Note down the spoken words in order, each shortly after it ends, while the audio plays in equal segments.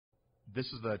This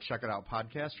is the Check It Out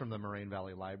podcast from the Moraine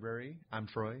Valley Library. I'm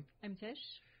Troy. I'm Tish.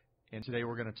 And today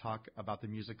we're going to talk about the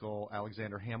musical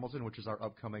Alexander Hamilton, which is our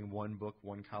upcoming One Book,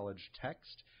 One College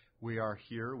text. We are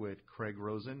here with Craig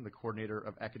Rosen, the coordinator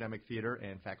of academic theater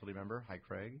and faculty member. Hi,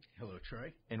 Craig. Hello,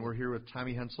 Troy. And we're here with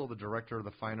Tommy Hensel, the director of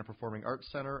the Fine and Performing Arts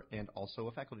Center and also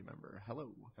a faculty member. Hello.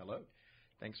 Hello.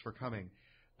 Thanks for coming.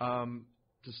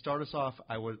 To start us off,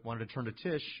 I wanted to turn to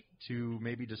Tish to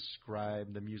maybe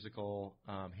describe the musical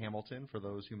Hamilton for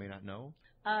those who may not know.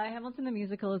 Hamilton the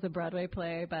Musical is a Broadway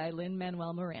play by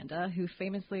Lin-Manuel Miranda, who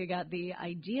famously got the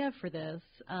idea for this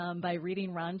by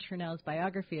reading Ron Chernow's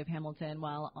biography of Hamilton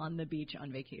while on the beach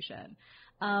on vacation.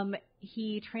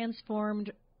 He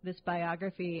transformed this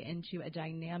biography into a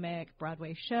dynamic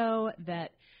Broadway show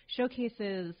that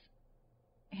showcases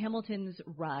Hamilton's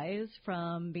rise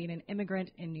from being an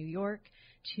immigrant in New York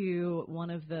to one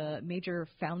of the major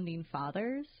founding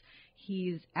fathers.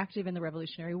 He's active in the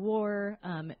Revolutionary War,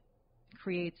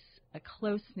 creates a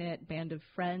close-knit band of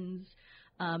friends,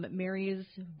 marries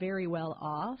very well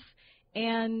off,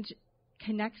 and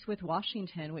connects with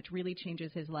Washington, which really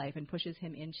changes his life and pushes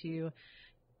him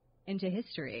into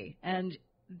history. And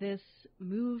this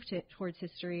move towards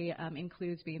history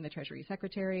includes being the Treasury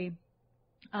Secretary,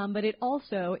 but it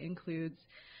also includes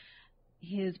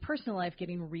his personal life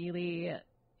getting really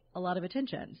a lot of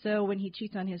attention. So when he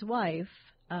cheats on his wife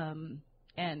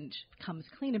and comes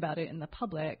clean about it in the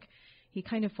public, he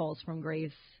kind of falls from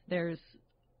grace. There's,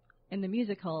 in the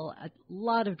musical, a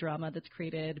lot of drama that's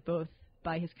created both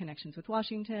by his connections with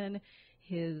Washington,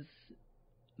 his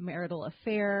marital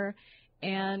affair,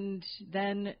 and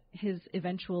then his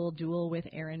eventual duel with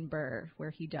Aaron Burr, where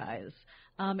he dies.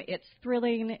 It's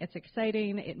thrilling, it's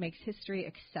exciting, it makes history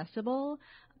accessible,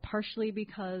 partially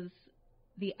because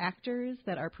the actors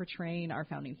that are portraying our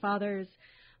founding fathers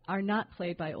are not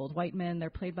played by old white men, they're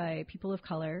played by people of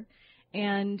color.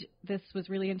 And this was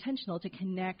really intentional to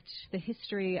connect the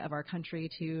history of our country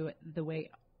to the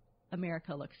way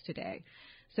America looks today.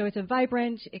 So it's a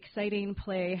vibrant, exciting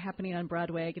play happening on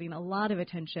Broadway, getting a lot of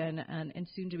attention, and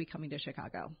soon to be coming to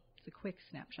Chicago. It's a quick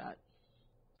snapshot.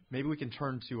 Maybe we can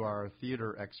turn to our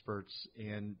theater experts,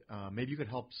 and maybe you could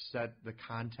help set the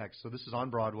context. So this is on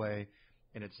Broadway,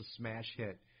 and it's a smash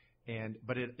hit,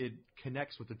 but it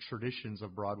connects with the traditions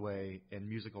of Broadway and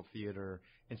musical theater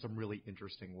in some really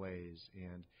interesting ways,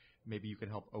 and maybe you can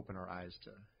help open our eyes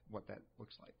to what that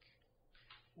looks like.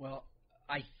 Well,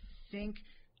 I think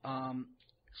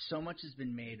so much has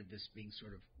been made of this being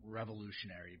sort of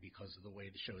revolutionary because of the way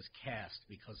the show is cast,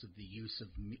 because of the use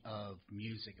of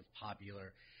music, of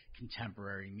popular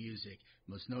contemporary music,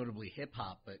 most notably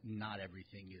hip-hop, but not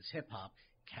everything is hip-hop.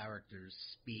 Characters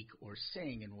speak or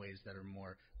sing in ways that are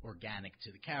more organic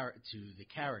to the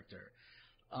character.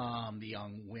 The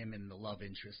young women, the love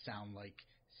interests sound like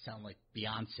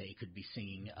Beyonce could be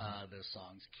singing those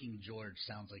songs. King George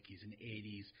sounds like he's an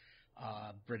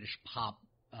 80s British pop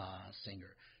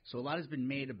singer. So a lot has been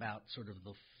made about sort of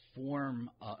the form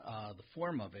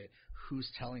of it, who's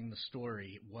telling the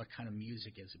story, what kind of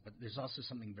music is it. But there's also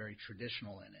something very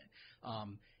traditional in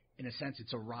it. In a sense,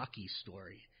 it's a Rocky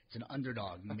story. It's an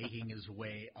underdog making his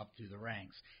way up through the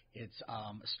ranks. It's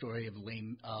a story of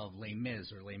Les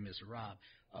Mis or Les Miserables,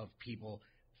 of people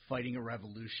fighting a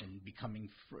revolution, becoming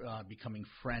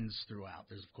friends throughout.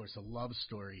 There's, of course, a love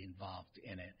story involved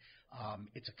in it.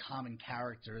 It's a common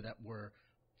character that we're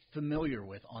familiar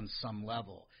with on some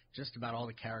level. Just about all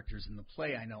the characters in the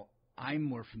play I'm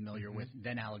more familiar with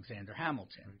than Alexander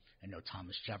Hamilton. Right. I know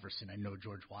Thomas Jefferson. I know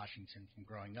George Washington from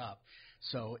growing up.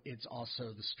 So it's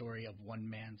also the story of one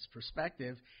man's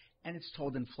perspective, and it's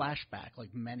told in flashback,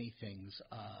 like many things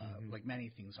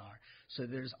are. So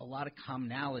there's a lot of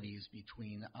commonalities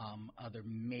between other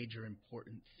major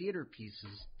important theater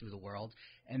pieces through the world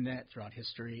and that throughout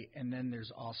history. And then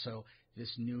there's also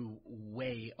this new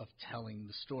way of telling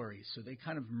the story. So they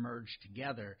kind of merge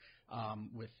together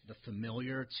with the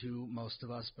familiar to most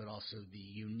of us, but also the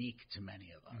unique to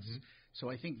many of us. Mm-hmm. So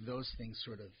I think those things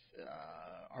sort of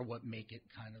are what make it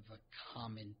kind of a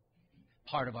common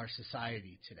part of our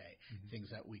society today, things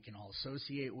that we can all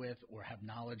associate with or have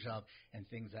knowledge of, and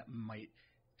things that might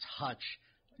touch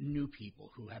new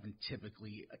people who haven't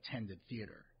typically attended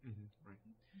theater. Right.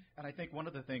 And I think one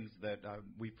of the things that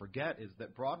we forget is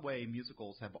that Broadway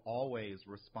musicals have always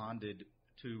responded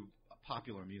to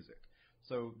popular music.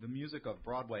 So the music of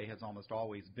Broadway has almost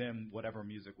always been whatever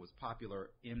music was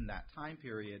popular in that time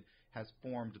period has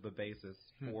formed the basis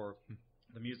for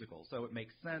the musical. So it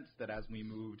makes sense that as we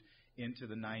moved into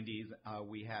the 90s,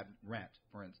 we had Rent,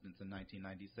 for instance, in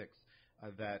 1996.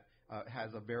 that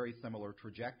has a very similar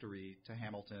trajectory to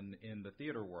Hamilton in the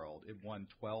theater world. It won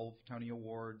 12 Tony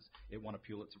Awards. It won a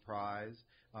Pulitzer Prize.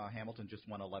 Hamilton just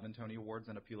won 11 Tony Awards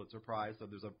and a Pulitzer Prize, so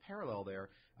there's a parallel there,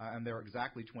 and they're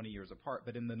exactly 20 years apart.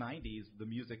 But in the 90s, the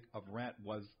music of Rent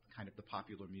was kind of the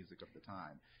popular music of the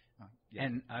time. Yeah.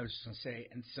 And I was just going to say,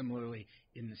 and similarly,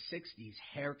 in the 60s,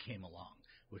 Hair came along,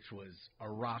 which was a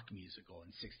rock musical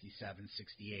in 67,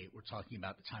 68. We're talking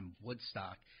about the time of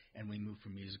Woodstock, and we moved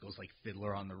from musicals like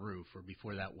Fiddler on the Roof, or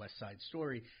before that, West Side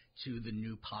Story, to the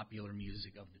new popular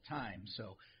music of the time.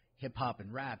 So hip-hop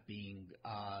and rap being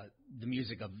the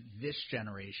music of this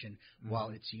generation, while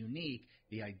it's unique,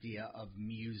 the idea of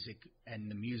music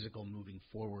and the musical moving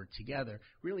forward together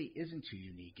really isn't too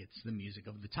unique. It's the music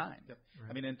of the time. Yep. Right.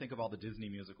 I mean, and think of all the Disney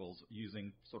musicals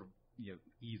using sort of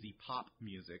easy pop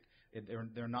music.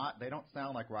 They don't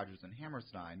sound like Rodgers and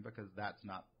Hammerstein because that's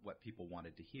not what people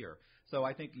wanted to hear. So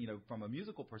I think, from a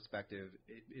musical perspective,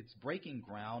 it's breaking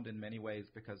ground in many ways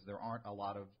because there aren't a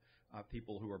lot of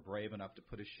people who are brave enough to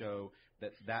put a show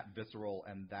that's that visceral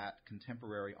and that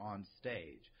contemporary on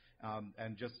stage.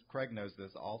 And just Craig knows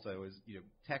this also is,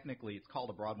 technically it's called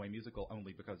a Broadway musical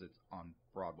only because it's on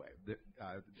Broadway.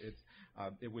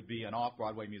 It would be an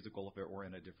off-Broadway musical if it were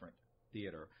in a different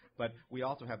theater. But we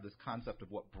also have this concept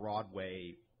of what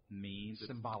Broadway means.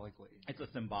 Symbolically. It's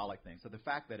a symbolic thing. So the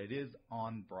fact that it is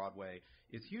on Broadway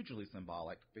is hugely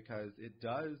symbolic because it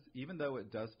does, even though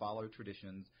it does follow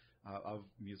traditions of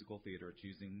musical theater, it's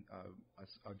using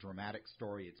a dramatic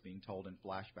story. It's being told in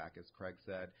flashback, as Craig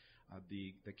said.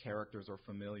 The characters are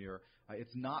familiar.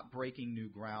 It's not breaking new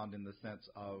ground in the sense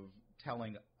of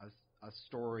telling a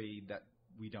story that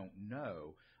we don't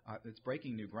know. It's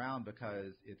breaking new ground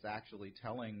because it's actually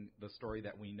telling the story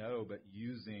that we know, but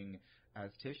using, as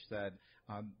Tish said,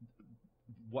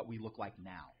 what we look like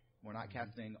now. We're not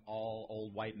casting all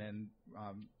old white men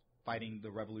fighting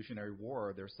the Revolutionary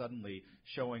War. They're suddenly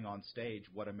showing on stage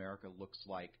what America looks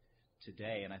like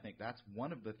today. And I think that's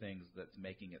one of the things that's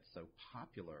making it so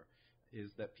popular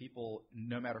is that people,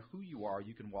 no matter who you are,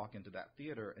 you can walk into that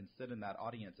theater and sit in that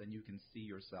audience and you can see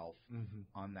yourself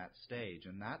on that stage.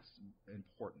 And that's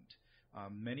important.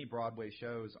 Many Broadway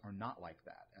shows are not like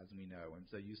that, as we know. And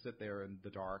so you sit there in the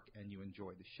dark and you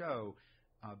enjoy the show,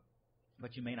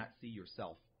 but you may not see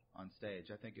yourself on stage.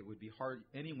 I think it would be hard,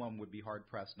 anyone would be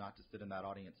hard-pressed not to sit in that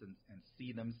audience and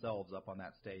see themselves up on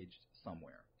that stage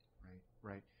somewhere.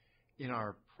 Right. In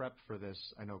our prep for this,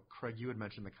 I know, Craig, you had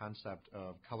mentioned the concept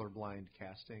of colorblind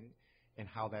casting and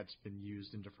how that's been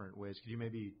used in different ways. Could you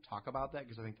maybe talk about that?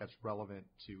 Because I think that's relevant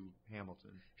to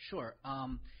Hamilton. Sure.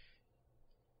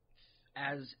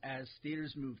 As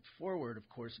theaters moved forward, of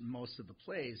course, most of the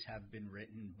plays have been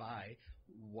written by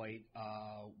white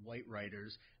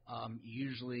writers.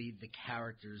 Usually the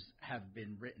characters have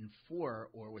been written for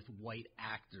or with white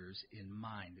actors in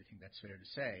mind. I think that's fair to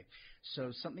say.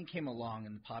 So something came along,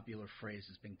 and the popular phrase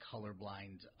has been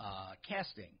colorblind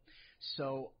casting.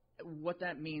 So what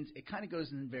that means, it kind of goes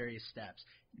in various steps.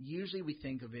 Usually we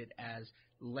think of it as,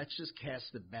 let's just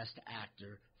cast the best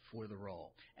actor for the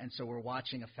role. And so we're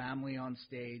watching a family on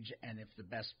stage, and if the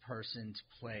best person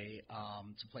to play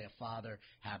a father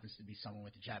happens to be someone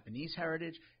with a Japanese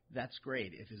heritage, that's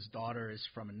great. If his daughter is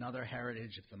from another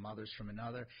heritage, if the mother's from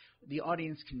another, the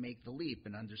audience can make the leap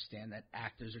and understand that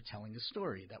actors are telling a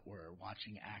story, that we're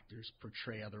watching actors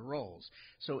portray other roles.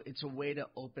 So it's a way to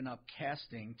open up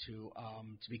casting to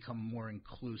become more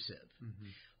inclusive.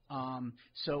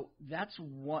 So that's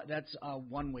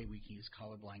one way we can use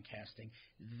colorblind casting.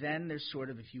 Then there's sort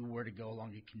of, if you were to go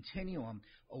along a continuum,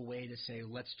 a way to say,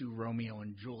 let's do Romeo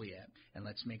and Juliet, and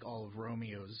let's make all of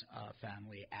Romeo's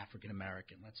family African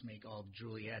American. Let's make all of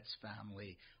Juliet's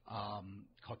family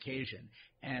Caucasian.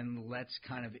 And let's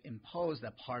kind of impose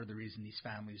that part of the reason these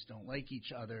families don't like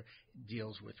each other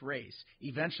deals with race.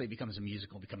 Eventually it becomes a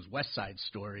musical, becomes West Side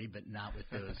Story, but not with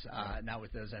those not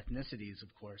with those ethnicities,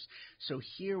 of course. So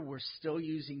here we're still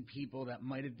using people that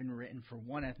might have been written for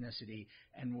one ethnicity,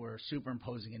 and we're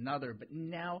superimposing another, but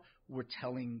now we're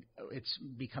telling, it's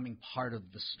becoming part of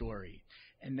the story.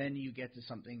 And then you get to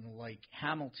something like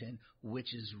Hamilton,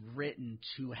 which is written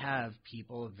to have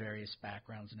people of various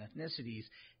backgrounds and ethnicities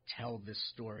tell this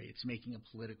story. It's making a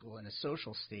political and a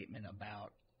social statement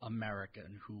about America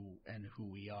and who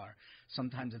we are.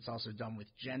 Sometimes it's also done with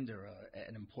gender.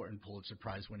 An important Pulitzer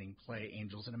Prize winning play,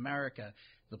 Angels in America,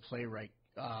 the playwright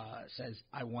says,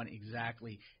 I want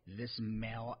exactly this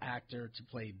male actor to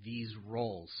play these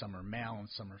roles. Some are male and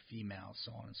some are female,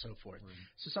 so on and so forth. Right.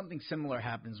 So something similar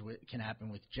can happen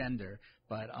with gender,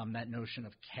 but that notion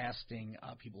of casting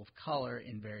people of color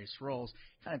in various roles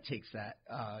kind of takes that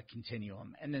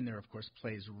continuum. And then there are, of course,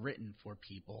 plays written for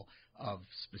people of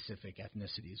specific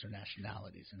ethnicities or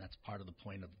nationalities, and that's part of the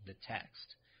point of the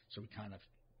text. So we kind of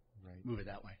move it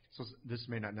that way. So this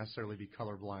may not necessarily be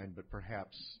colorblind, but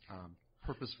perhaps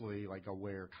purposefully, like,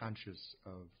 aware, conscious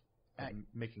of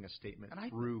making a statement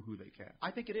through who they cast.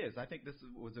 I think it is. I think this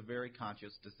was a very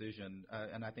conscious decision,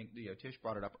 and I think Tish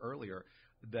brought it up earlier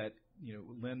that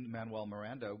Lin-Manuel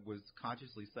Miranda was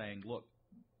consciously saying, "Look,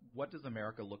 what does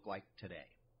America look like today?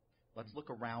 Let's look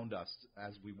around us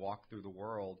as we walk through the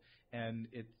world, and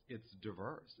it's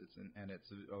diverse. It's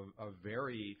a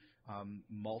very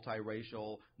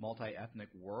multiracial, multi-ethnic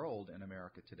world in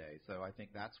America today. So I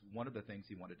think that's one of the things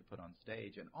he wanted to put on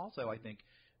stage, and also I think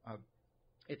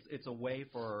it's a way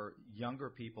for younger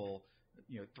people,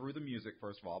 through the music,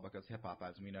 first of all, because hip-hop,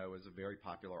 as we know, is a very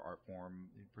popular art form,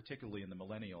 particularly in the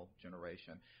millennial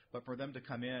generation, but for them to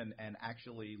come in and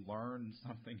actually learn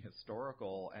something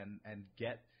historical and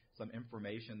get some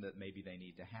information that maybe they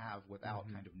need to have without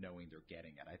kind of knowing they're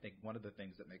getting it. I think one of the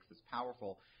things that makes this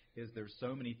powerful is there's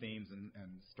so many themes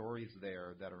and stories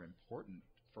there that are important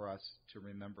for us to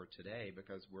remember today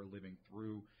because we're living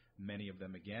through many of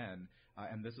them again.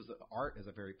 And art is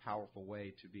a very powerful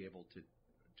way to be able to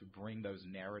bring those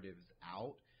narratives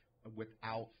out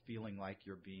without feeling like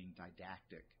you're being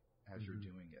didactic as you're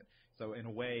doing it. So in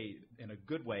a way, in a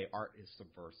good way, art is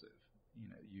subversive.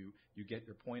 You get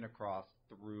your point across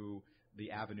through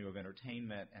the avenue of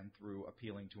entertainment and through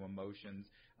appealing to emotions,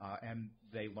 and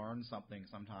they learn something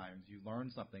sometimes. You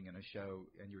learn something in a show,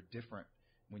 and you're different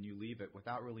when you leave it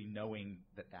without really knowing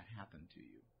that happened to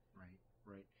you.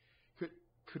 Right.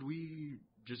 Could we,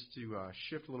 just to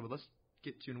shift a little bit, let's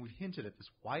get to, and we've hinted at this,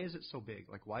 why is it so big?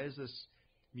 Like, why is this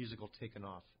musical taken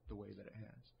off the way that it has?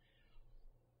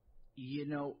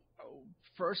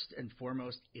 First and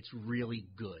foremost, it's really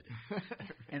good.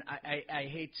 And I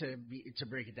hate to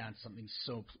break it down to something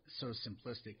so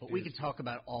simplistic, but we could talk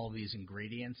about all these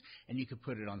ingredients, and you could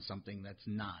put it on something that's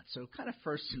not. So kind of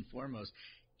first and foremost,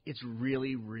 it's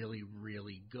really, really,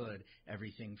 really good.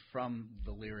 Everything from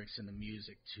the lyrics and the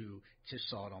music to Tish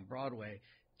saw it on Broadway,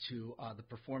 to the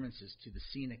performances, to the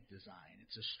scenic design.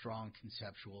 It's a strong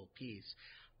conceptual piece.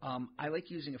 I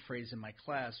like using a phrase in my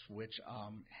class which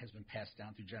has been passed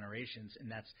down through generations,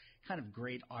 and that's kind of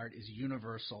great art is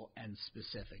universal and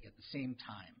specific at the same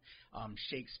time.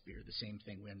 Shakespeare, the same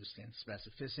thing. We understand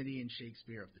specificity in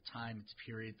Shakespeare of the time, its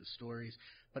period, the stories,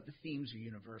 but the themes are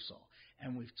universal.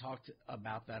 And we've talked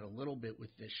about that a little bit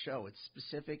with this show. It's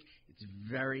specific. It's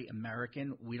very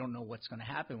American. We don't know what's going to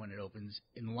happen when it opens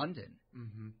in London.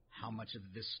 How much of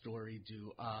this story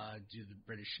do the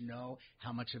British know?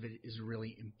 How much of it is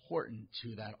really important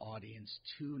to that audience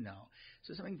to know?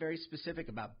 So something very specific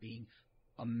about being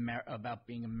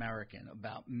American,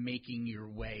 about making your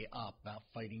way up, about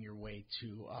fighting your way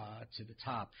to the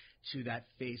top, to that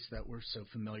face that we're so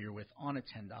familiar with on a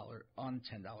 $10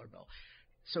 bill.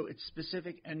 So it's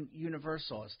specific and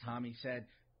universal, as Tommy said.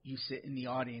 You sit in the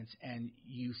audience and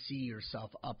you see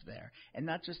yourself up there, and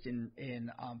not just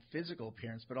in physical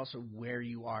appearance, but also where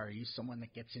you are. Are you someone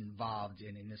that gets involved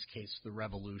in this case, the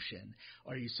revolution?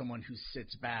 Or are you someone who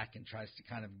sits back and tries to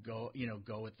kind of go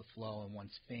with the flow and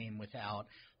wants fame without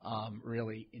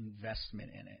really investment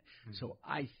in it? So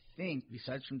I think,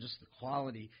 besides from just the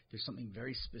quality, there's something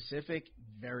very specific,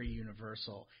 very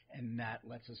universal, and that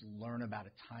lets us learn about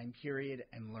a time period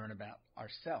and learn about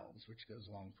ourselves, which goes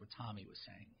along with what Tommy was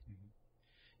saying.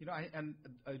 And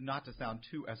not to sound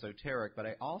too esoteric, but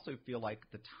I also feel like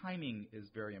the timing is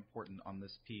very important on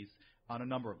this piece on a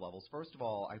number of levels. First of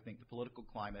all, I think the political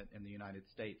climate in the United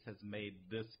States has made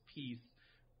this piece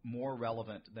more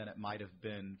relevant than it might have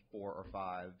been 4 or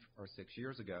 5 or 6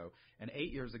 years ago. And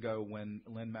 8 years ago when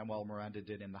Lin-Manuel Miranda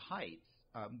did In the Heights,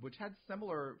 which had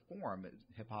similar form,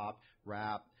 hip-hop,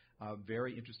 rap,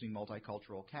 very interesting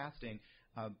multicultural casting,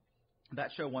 that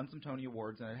show won some Tony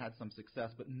Awards and it had some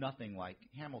success, but nothing like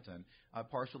Hamilton,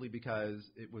 partially because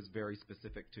it was very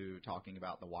specific to talking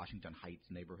about the Washington Heights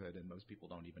neighborhood, and most people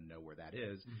don't even know where that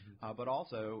is. But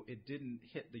also, it didn't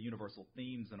hit the universal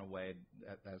themes in a way,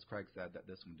 as Craig said, that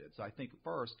this one did. So I think,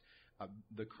 first,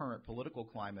 the current political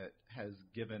climate has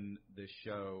given this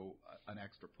show an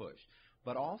extra push.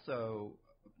 But also,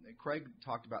 Craig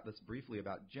talked about this briefly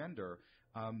about gender.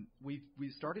 We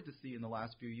started to see in the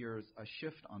last few years a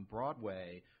shift on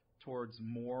Broadway towards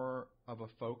more of a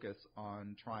focus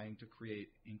on trying to create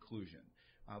inclusion.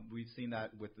 We've seen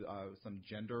that with some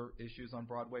gender issues on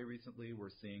Broadway recently. We're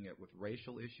seeing it with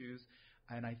racial issues.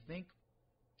 And I think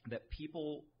that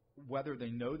people, whether they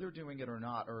know they're doing it or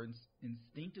not, are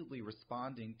instinctively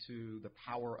responding to the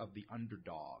power of the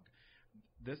underdog.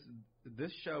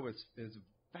 This show is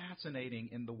fascinating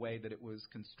in the way that it was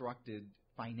constructed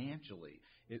financially.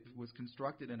 It was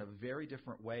constructed in a very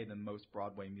different way than most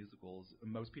Broadway musicals.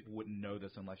 Most people wouldn't know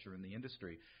this unless you're in the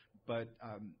industry. But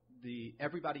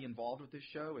everybody involved with this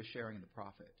show is sharing the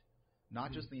profit.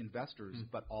 Not just the investors,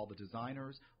 but all the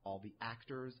designers, all the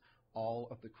actors, all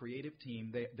of the creative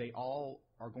team. They all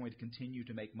are going to continue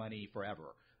to make money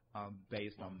forever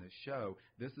based on this show.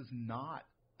 This is not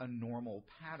a normal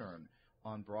pattern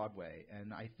on Broadway.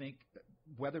 And I think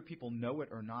whether people know it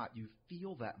or not, you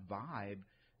feel that vibe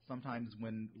sometimes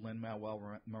when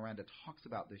Lin-Manuel Miranda talks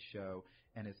about this show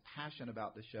and is passionate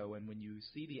about the show, and when you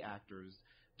see the actors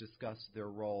discuss their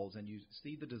roles and you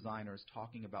see the designers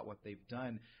talking about what they've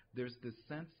done, there's this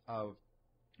sense of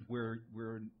we're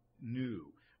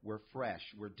new, we're fresh,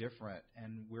 we're different,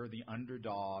 and we're the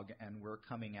underdog, and we're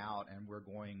coming out, and we're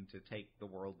going to take the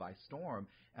world by storm.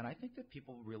 And I think that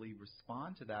people really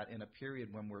respond to that in a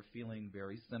period when we're feeling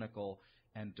very cynical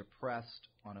and depressed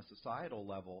on a societal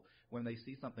level. When they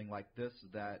see something like this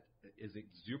that is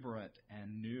exuberant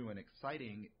and new and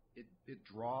exciting, it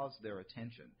draws their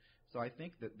attention. So I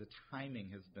think that the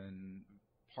timing has been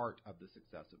part of the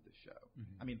success of this show.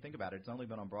 I mean, think about it. It's only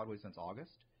been on Broadway since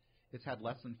August. It's had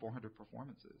less than 400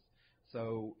 performances.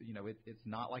 So, it's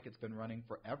not like it's been running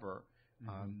forever.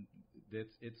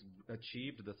 It's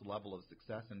achieved this level of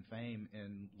success and fame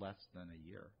in less than a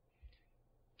year.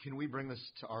 Can we bring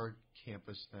this to our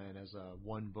campus then as a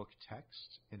one-book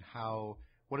text? And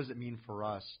what does it mean for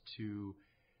us to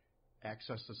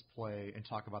access this play and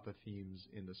talk about the themes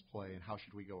in this play, and how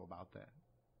should we go about that?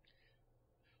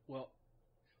 Well,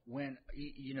 when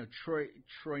Troy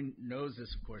knows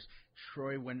this, of course.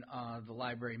 Troy, when the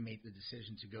library made the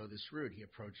decision to go this route, he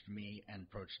approached me and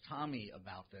approached Tommy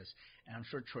about this, and I'm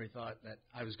sure Troy thought that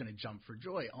I was going to jump for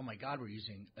joy. Oh my God, we're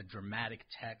using a dramatic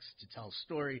text to tell a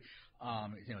story.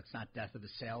 It's not Death of the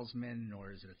Salesman,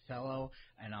 nor is it Othello,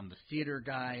 and I'm the theater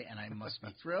guy, and I must be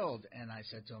thrilled. And I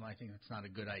said to him, I think that's not a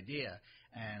good idea.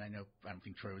 And I don't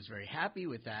think Troy was very happy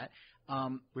with that.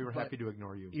 We were happy to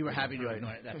ignore you. You were happy to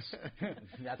ignore it.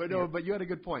 That's but you had a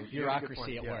good point.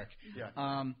 Bureaucracy at work.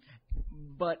 Yeah.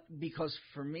 But because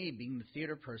for me, being the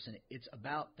theater person, it's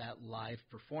about that live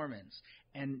performance.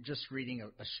 And just reading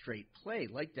a straight play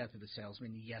like Death of the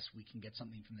Salesman, yes, we can get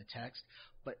something from the text,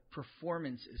 but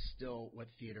performance is still what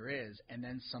theater is. And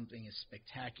then something as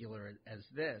spectacular as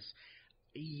this.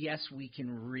 Yes, we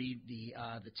can read the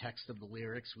text of the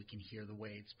lyrics. We can hear the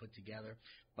way it's put together.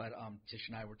 But Tish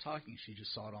and I were talking. She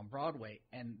just saw it on Broadway.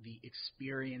 And the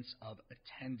experience of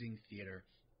attending theater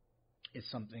is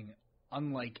something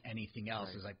unlike anything else,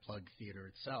 as I plug theater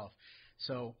itself.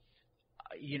 So,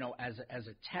 as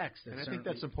a text. And I think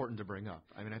that's important to bring up.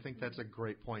 I mean, I think that's a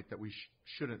great point that we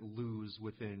shouldn't lose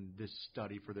within this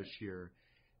study for this year.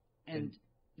 And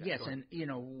yes, and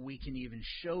we can even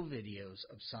show videos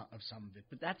of some of it,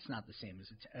 but that's not the same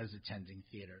as attending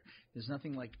theater. There's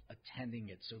nothing like attending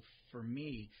it. So for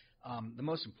me, the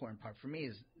most important part for me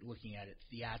is looking at it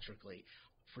theatrically.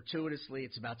 Fortuitously,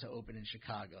 it's about to open in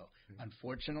Chicago.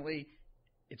 Unfortunately,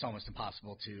 it's almost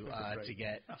impossible to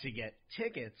get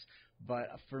tickets. But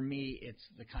for me, it's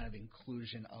the kind of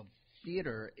inclusion of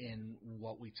theater in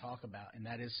what we talk about, and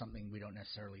that is something we don't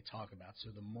necessarily talk about. So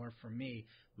the more, for me,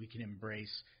 we can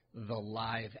embrace the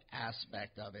live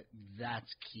aspect of it,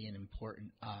 that's key and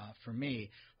important for me,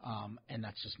 and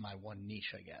that's just my one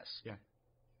niche, I guess. Yeah.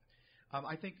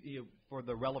 I think for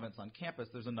the relevance on campus,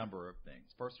 there's a number of things.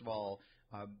 First of all,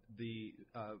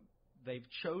 they've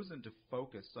chosen to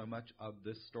focus so much of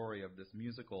this story of this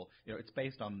musical. It's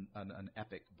based on an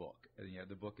epic book.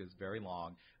 The book is very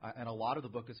long, and a lot of the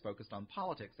book is focused on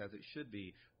politics, as it should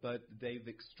be. But they've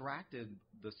extracted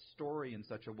the story in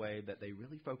such a way that they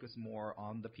really focus more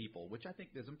on the people, which I think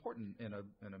is important in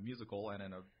a musical and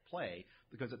in a play,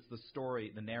 because it's the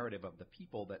story, the narrative of the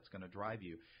people that's going to drive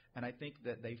you. And I think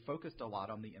that they focused a lot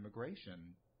on the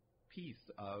immigration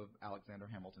piece of Alexander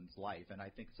Hamilton's life. And I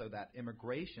think so that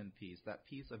immigration piece, that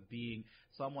piece of being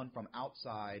someone from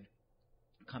outside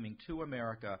coming to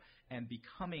America and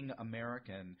becoming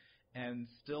American and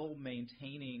still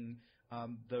maintaining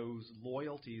those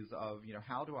loyalties of,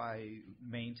 how do I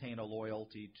maintain a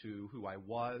loyalty to who I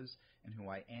was and who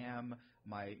I am,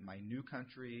 my new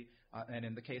country. And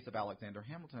in the case of Alexander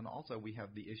Hamilton, also we have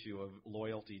the issue of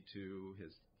loyalty to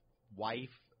his wife,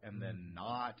 and then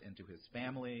not into his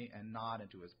family and not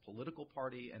into his political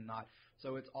party and not.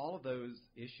 So it's all of those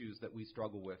issues that we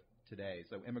struggle with today.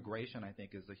 So immigration, I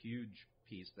think, is a huge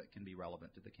piece that can be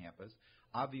relevant to the campus.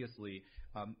 Obviously,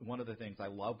 one of the things I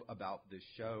love about this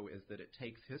show is that it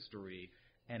takes history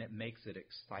and it makes it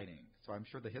exciting. So I'm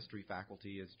sure the history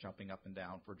faculty is jumping up and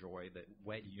down for joy that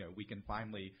we can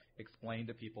finally explain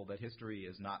to people that history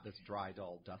is not this dry,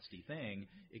 dull, dusty thing.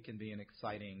 It can be an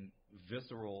exciting,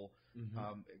 visceral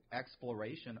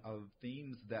exploration of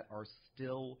themes that are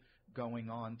still going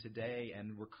on today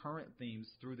and recurrent themes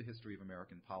through the history of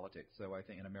American politics. So I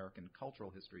think in American cultural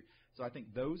history. So I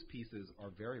think those pieces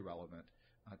are very relevant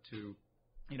to,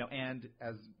 and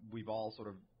as we've all sort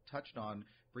of touched on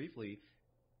briefly,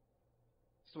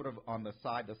 sort of on the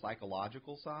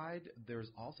psychological side, there's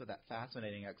also that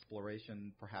fascinating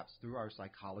exploration, perhaps through our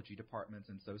psychology departments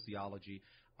and sociology,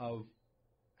 of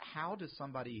how does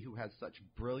somebody who has such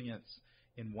brilliance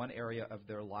in one area of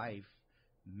their life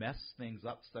mess things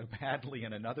up so badly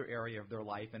in another area of their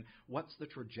life, and what's the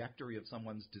trajectory of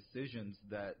someone's decisions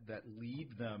that lead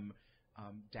them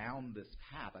down this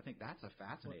path? I think that's a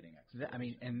fascinating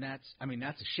exploration.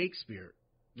 That's a Shakespeare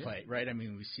play, right? I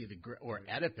mean, we see or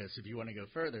Oedipus, if you want to go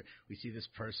further, we see this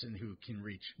person who can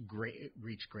reach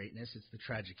greatness. It's the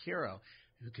tragic hero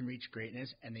who can reach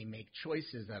greatness, and they make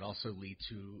choices that also lead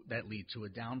to a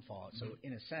downfall. So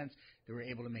in a sense, they were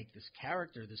able to make this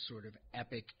character this sort of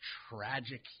epic,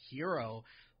 tragic hero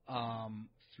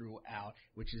throughout,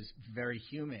 which is very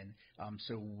human.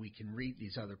 So we can read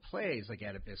these other plays like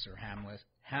Oedipus or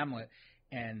Hamlet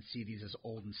and see these as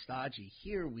old and stodgy.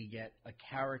 Here we get a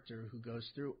character who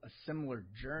goes through a similar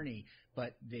journey,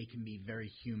 but they can be very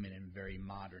human and very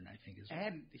modern, I think.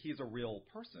 And he's a real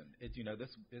person.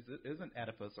 This isn't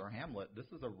Oedipus or Hamlet. This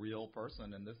is a real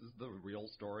person, and this is the real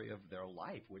story of their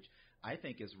life, which I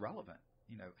think is relevant.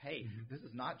 This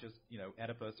is not just,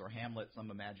 Oedipus or Hamlet, some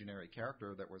imaginary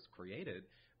character that was created.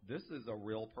 This is a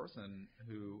real person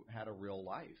who had a real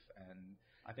life, and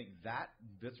I think that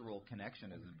visceral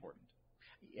connection is important.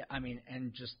 Yeah,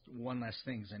 and just one last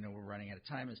thing, because I know we're running out of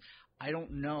time, is I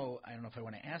don't know if I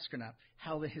want to ask or not,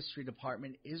 how the history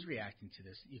department is reacting to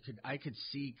this. I could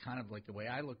see kind of like the way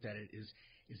I looked at it is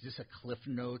this a Cliff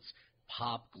Notes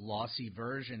pop glossy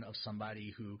version of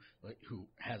somebody who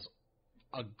has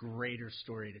a greater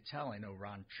story to tell? I know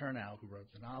Ron Chernow, who wrote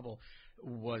the novel,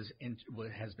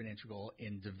 has been integral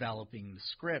in developing the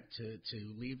script to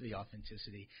leave the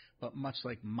authenticity. But much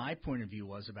like my point of view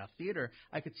was about theater,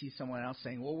 I could see someone else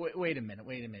saying, well, wait a minute.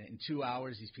 In 2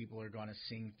 hours, these people are going to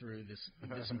sing through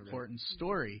this important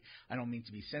story. I don't mean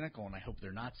to be cynical, and I hope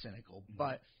they're not cynical,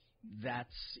 but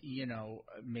that's,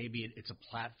 maybe it's a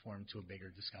platform to a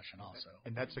bigger discussion also.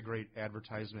 And that's a great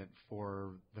advertisement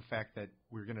for the fact that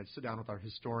we're going to sit down with our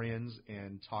historians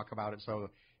and talk about it. So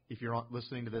if you're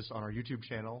listening to this on our YouTube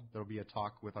channel, there'll be a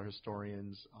talk with our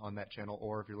historians on that channel,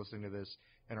 or if you're listening to this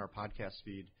in our podcast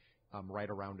feed, right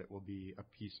around it will be a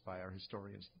piece by our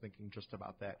historians thinking just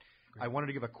about that. Great. I wanted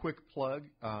to give a quick plug.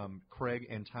 Craig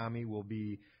and Tommy will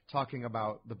be talking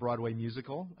about the Broadway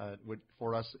musical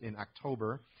for us in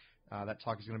October. That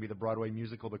talk is going to be the Broadway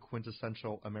musical, The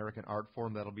Quintessential American Art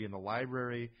Form. That'll be in the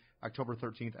library October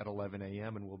 13th at 11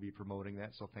 a.m., and we'll be promoting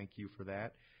that, so thank you for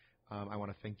that. I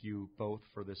want to thank you both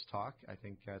for this talk. I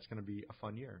think it's going to be a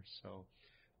fun year. So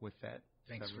with that,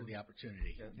 thanks for the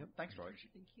opportunity. Yep. Thanks, Troy.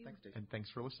 Thank you. Thanks, Dave. And thanks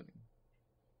for listening.